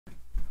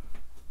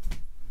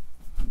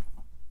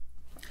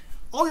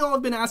All y'all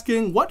have been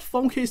asking, what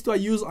phone case do I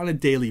use on a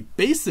daily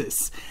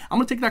basis? I'm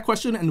gonna take that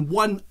question and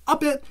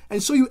one-up it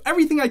and show you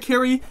everything I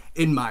carry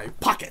in my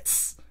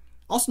pockets.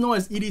 Also known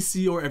as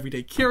EDC or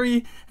Everyday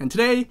Carry. And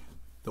today,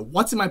 the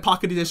What's in My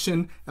Pocket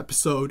edition,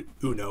 episode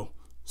uno.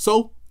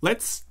 So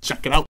let's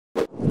check it out.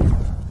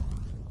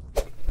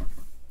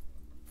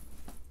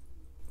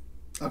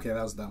 Okay,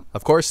 that was dumb.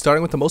 Of course,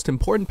 starting with the most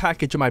important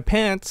package in my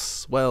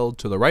pants, well,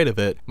 to the right of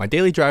it, my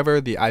daily driver,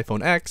 the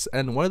iPhone X,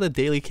 and one of the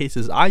daily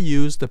cases I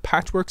use, the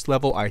Patchworks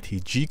Level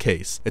ITG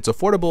case. It's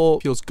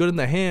affordable, feels good in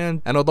the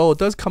hand, and although it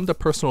does come to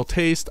personal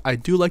taste, I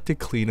do like the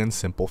clean and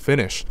simple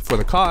finish. For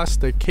the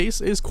cost, the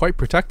case is quite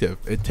protective.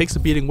 It takes a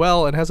beating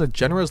well and has a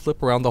generous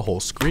lip around the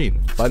whole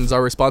screen. Buttons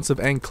are responsive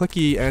and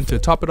clicky, and to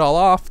top it all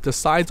off, the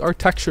sides are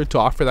textured to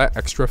offer that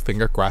extra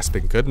finger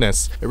grasping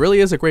goodness. It really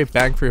is a great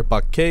bang for your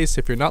buck case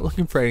if you're not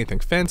looking for anything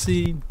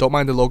fancy, don't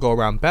mind the logo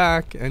around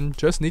back, and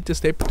just need to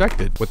stay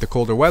protected. With the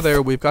colder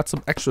weather, we've got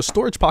some extra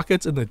storage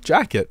pockets in the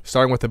jacket.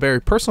 Starting with a very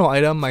personal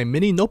item, my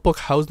mini notebook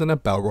housed in a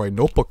Bellroy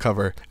notebook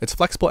cover. It's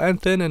flexible and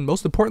thin, and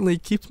most importantly,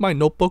 keeps my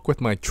notebook with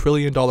my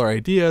trillion-dollar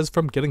ideas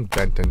from getting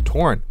bent and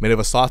torn. Made of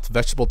a soft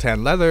vegetable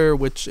tan leather,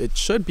 which it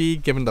should be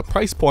given the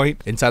price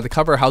point. Inside the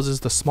cover houses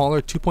the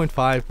smaller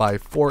 2.5 by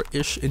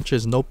 4-ish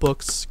inches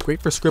notebooks,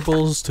 great for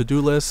scribbles,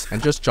 to-do lists,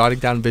 and just jotting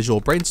down visual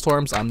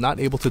brainstorms I'm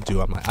not able to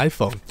do on my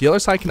iPhone. The other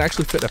side can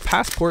actually fit a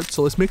passport,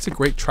 so this makes a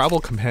great travel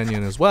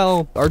companion as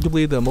well.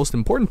 Arguably the most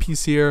important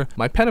piece here,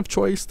 my pen of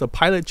choice, the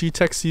Pilot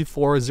G-Tech C4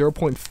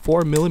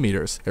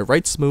 0.4mm. It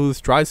writes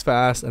smooth, dries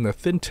fast, and the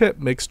thin tip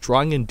makes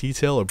drawing in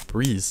detail a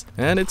breeze.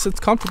 And it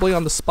sits comfortably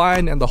on the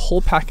spine, and the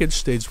whole package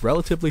stays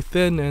relatively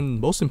thin and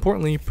most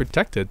importantly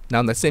protected. Now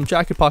in that same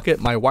jacket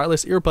pocket, my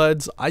wireless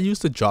earbuds, I use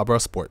the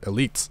Jabra Sport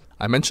Elites.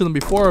 I mentioned them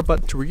before,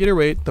 but to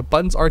reiterate, the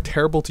buttons are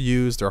terrible to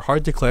use, they're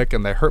hard to click,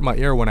 and they hurt my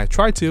ear when I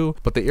try to,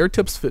 but the ear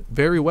tips fit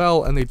very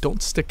well and they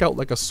don't stick out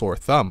like a sore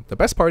thumb. The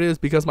best part is,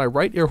 because my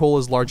right ear hole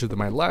is larger than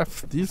my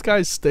left, these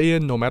guys stay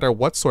in no matter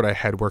what sort of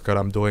head workout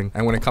I'm doing.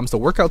 And when it comes to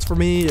workouts for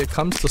me, it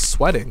comes to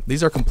sweating.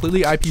 These are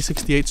completely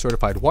IP68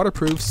 certified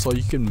waterproof, so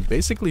you can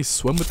basically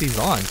swim with these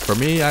on. For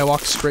me, I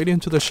walk straight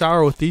into the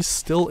shower with these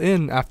still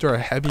in after a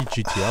heavy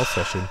GTL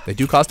session. They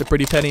do cost a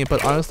pretty penny,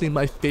 but honestly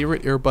my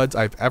favorite earbuds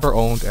I've ever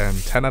owned, and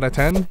 10 out of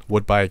 10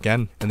 would buy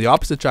again. In the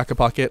opposite jacket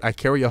pocket, I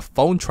carry a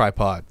phone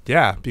tripod.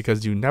 Yeah,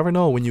 because you never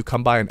know when you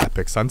come by an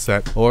epic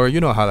sunset, or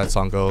you know how that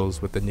song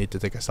goes with the need to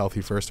take a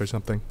selfie first or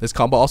something. This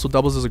combo also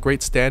doubles as a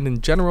great stand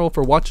in general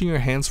for watching your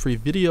hands-free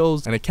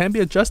videos, and it can be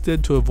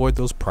adjusted to avoid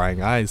those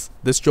prying eyes.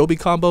 This Joby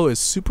combo is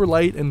super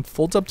light and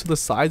folds up to the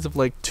size of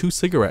like 2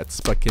 cigarettes,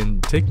 but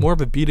can take more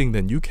of a beating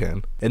than you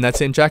can. In that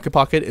same jacket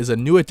pocket is a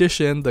new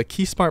addition. The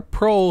KeySmart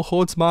Pro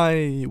holds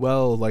my,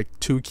 well, like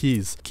 2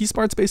 keys.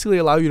 KeySmarts basically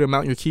allow you to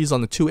mount your keys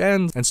on the 2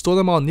 ends and store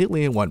them all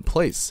neatly in one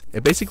place.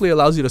 It basically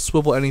allows you to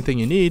swivel anything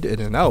you need in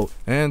and out,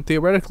 and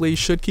theoretically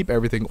should keep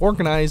everything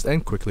organized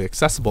and quickly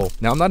accessible.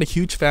 Now I'm not a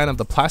huge fan of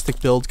the plastic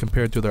builds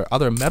compared to their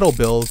other metal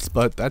builds,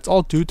 but that's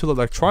all due to the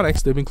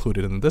electronics they've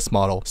included in this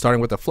model.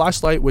 Starting with the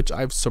flashlight, which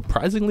I've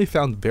surprisingly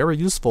found very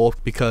useful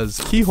because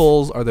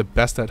keyholes are the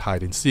best at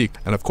hide and seek.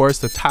 And of course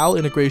the tile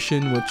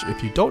integration, which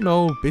if you don't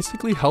know,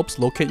 basically helps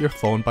locate your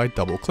phone by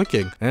double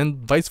clicking, and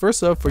vice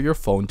versa for your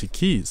phone to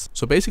keys.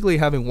 So basically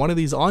having one of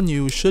these on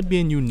you should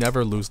mean you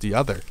never lose the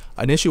other.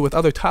 An issue with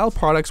other tile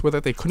products were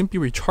that they couldn't be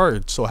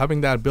recharged, so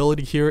having that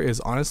ability here is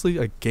honestly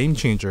a game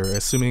changer,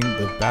 assuming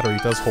the battery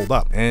does hold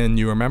up and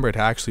you remember to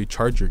actually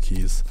charge your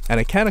keys. And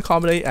it can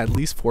accommodate at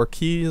least 4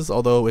 keys,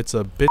 although it's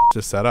a bit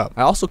to set up.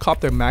 I also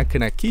copped their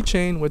MagConnect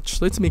keychain,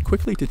 which lets me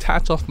quickly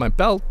detach off my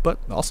belt, but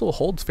also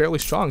holds fairly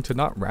strong to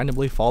not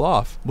randomly fall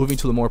off. Moving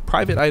to the more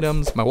private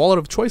items, my wallet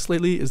of choice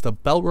lately is the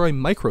Bellroy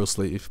micro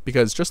sleeve,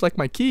 because just like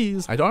my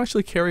keys, I don't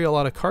actually carry a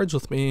lot of cards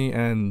with me,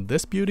 and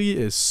this beauty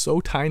is so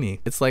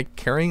tiny. It's like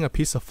carrying a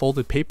piece of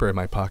folded paper in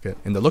my pocket.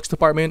 In the looks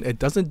department, it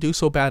doesn't do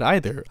so bad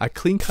either. A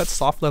clean cut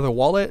soft leather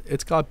wallet,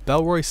 it's got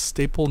Bellroy's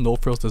staple no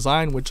frills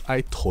design, which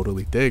I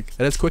totally dig.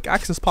 It has quick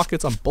access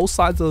pockets on both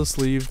sides of the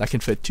sleeve that can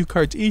fit 2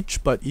 cards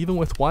each, but even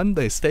with one,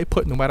 they stay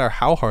put no matter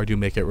how hard you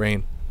make it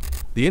rain.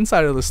 The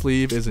inside of the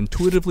sleeve is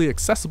intuitively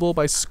accessible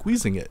by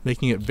squeezing it,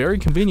 making it very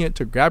convenient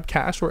to grab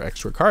cash or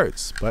extra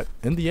cards. But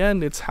in the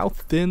end, it's how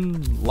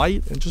thin,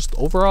 light, and just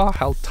overall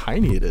how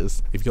tiny it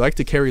is. If you like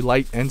to carry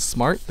light and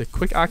smart, the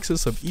quick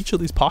access of each of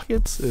these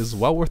pockets is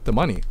well worth the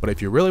money. But if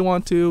you really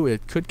want to,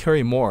 it could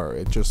carry more,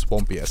 it just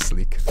won't be as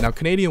sleek. Now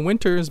Canadian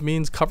winters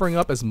means covering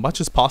up as much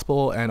as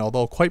possible, and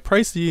although quite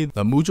pricey,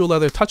 the Mujo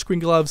leather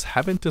touchscreen gloves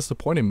haven't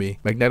disappointed me.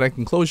 Magnetic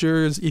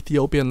enclosures,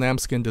 Ethiopian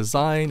lambskin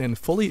design, and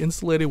fully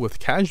insulated with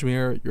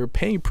cashmere, you're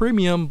paying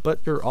premium,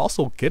 but you're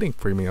also getting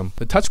premium.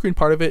 The touchscreen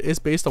part of it is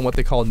based on what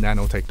they call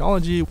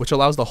nanotechnology, which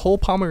allows the whole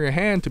palm of your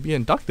hand to be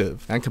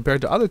inductive. And compared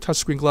to other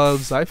touchscreen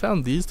gloves, I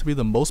found these to be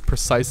the most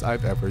precise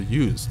I've ever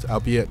used,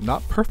 albeit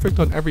not perfect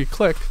on every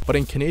click, but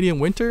in Canadian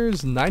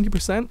winters,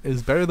 90%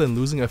 is better than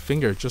losing a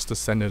finger just to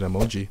send an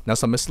emoji. Now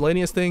some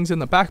miscellaneous things in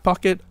the back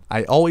pocket,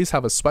 I always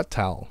have a sweat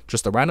towel.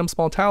 Just a random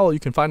small towel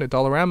you can find at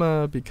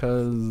Dollarama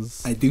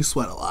because I do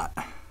sweat a lot.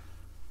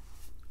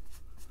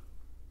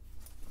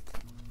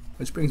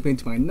 Which brings me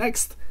to my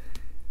next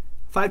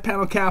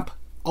 5-panel cap.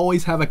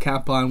 Always have a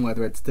cap on,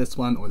 whether it's this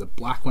one or the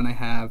black one I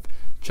have.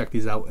 Check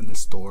these out in the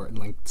store,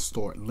 linked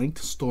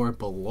store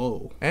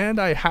below. And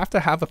I have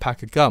to have a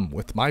pack of gum,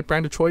 with my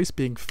brand of choice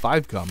being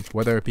 5 gum,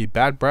 whether it be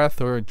bad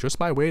breath or just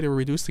my way to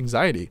reduce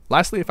anxiety.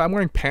 Lastly, if I'm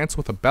wearing pants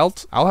with a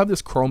belt, I'll have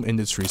this Chrome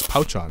Industries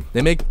pouch on.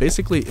 They make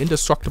basically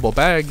indestructible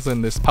bags,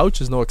 and this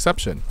pouch is no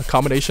exception. A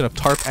combination of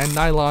tarp and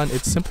nylon,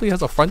 it simply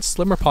has a front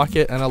slimmer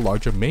pocket and a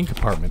larger main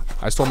compartment.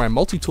 I store my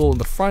multi-tool in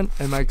the front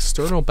and my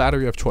external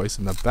battery of choice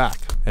in the back.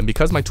 And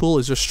because my tool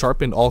is just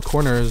sharp in all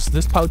corners,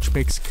 this pouch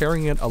makes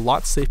carrying it a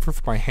lot safer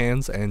for my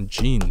hands and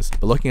jeans.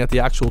 But looking at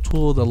the actual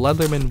tool, the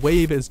Leatherman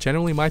Wave is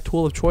generally my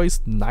tool of choice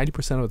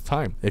 90% of the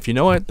time. If you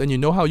know it, then you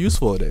know how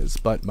useful it is,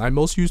 but my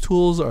most used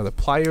tools are the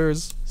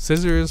pliers,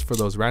 scissors for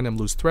those random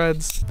loose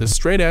threads, the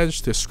straight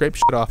edge to scrape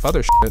shit off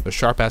other shit, the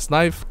sharp ass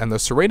knife, and the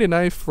serrated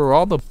knife for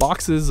all the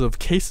boxes of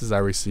cases I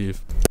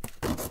receive.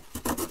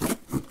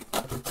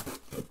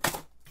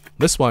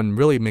 This one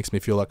really makes me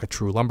feel like a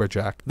true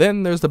lumberjack.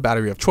 Then there's the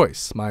battery of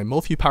choice, my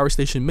Mofu Power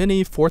Station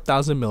Mini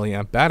 4000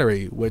 mAh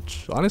battery,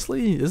 which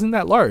honestly isn't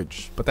that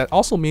large, but that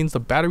also means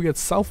the battery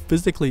itself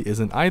physically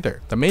isn't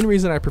either. The main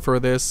reason I prefer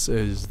this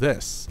is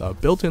this, a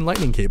built-in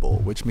lightning cable,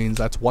 which means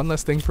that's one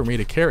less thing for me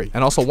to carry,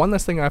 and also one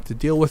less thing I have to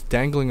deal with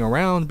dangling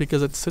around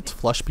because it sits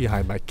flush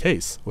behind my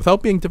case,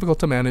 without being difficult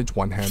to manage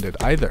one-handed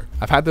either.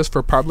 I've had this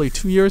for probably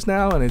 2 years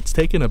now, and it's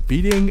taken a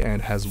beating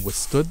and has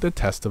withstood the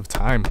test of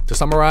time. To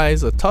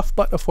summarize, a tough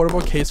but affordable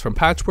case from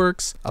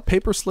Patchworks, a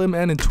paper slim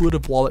and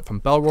intuitive wallet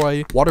from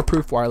Bellroy,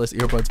 waterproof wireless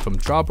earbuds from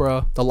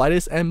Jabra, the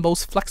lightest and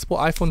most flexible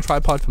iPhone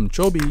tripod from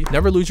Joby,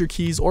 never lose your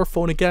keys or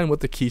phone again with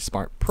the Key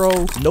Smart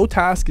Pro, no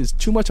task is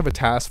too much of a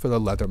task for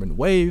the Leatherman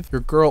Wave, your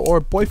girl or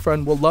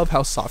boyfriend will love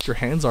how soft your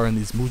hands are in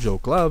these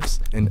Mujo gloves,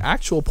 an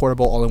actual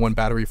portable all-in-one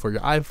battery for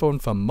your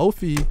iPhone from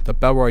Mofi, the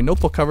Bellroy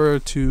notebook cover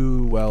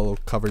to, well,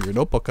 cover your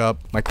notebook up,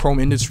 my Chrome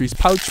Industries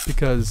pouch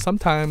because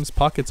sometimes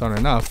pockets aren't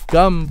enough,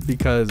 gum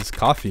because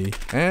coffee,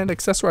 and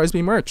accessorize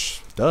me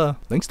merch. Duh.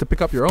 Links to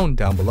pick up your own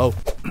down below.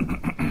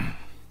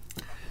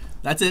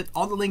 That's it.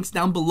 All the links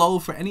down below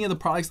for any of the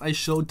products I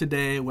showed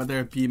today, whether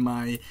it be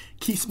my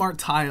Key Smart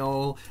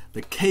tile,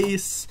 the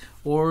case,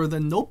 or the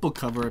notebook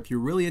cover if you're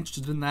really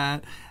interested in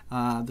that.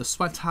 The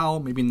sweat towel,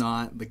 maybe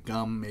not. The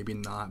gum, maybe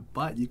not.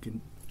 But you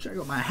can check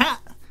out my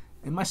hat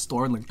in my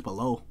store linked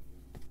below.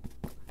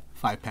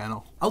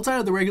 5-panel. Outside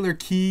of the regular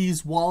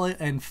keys, wallet,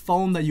 and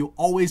phone that you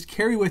always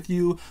carry with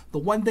you, the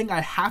one thing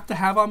I have to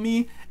have on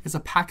me is a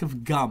pack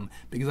of gum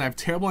because I have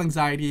terrible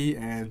anxiety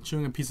and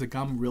chewing a piece of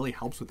gum really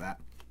helps with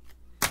that.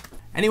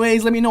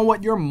 Anyways, let me know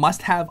what your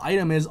must-have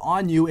item is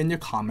on you in your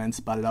comments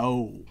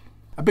below.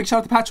 A big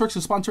shout out to Patchworks for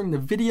sponsoring the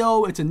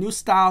video. It's a new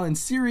style and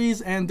series,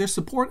 and their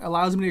support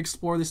allows me to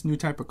explore this new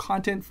type of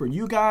content for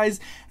you guys,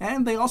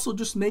 and they also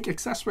just make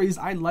accessories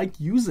I like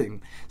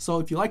using. So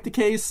if you like the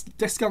case,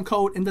 discount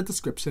code in the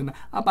description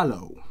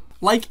below.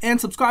 Like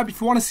and subscribe if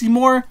you want to see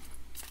more.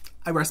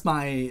 I rest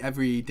my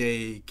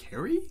everyday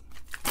carry.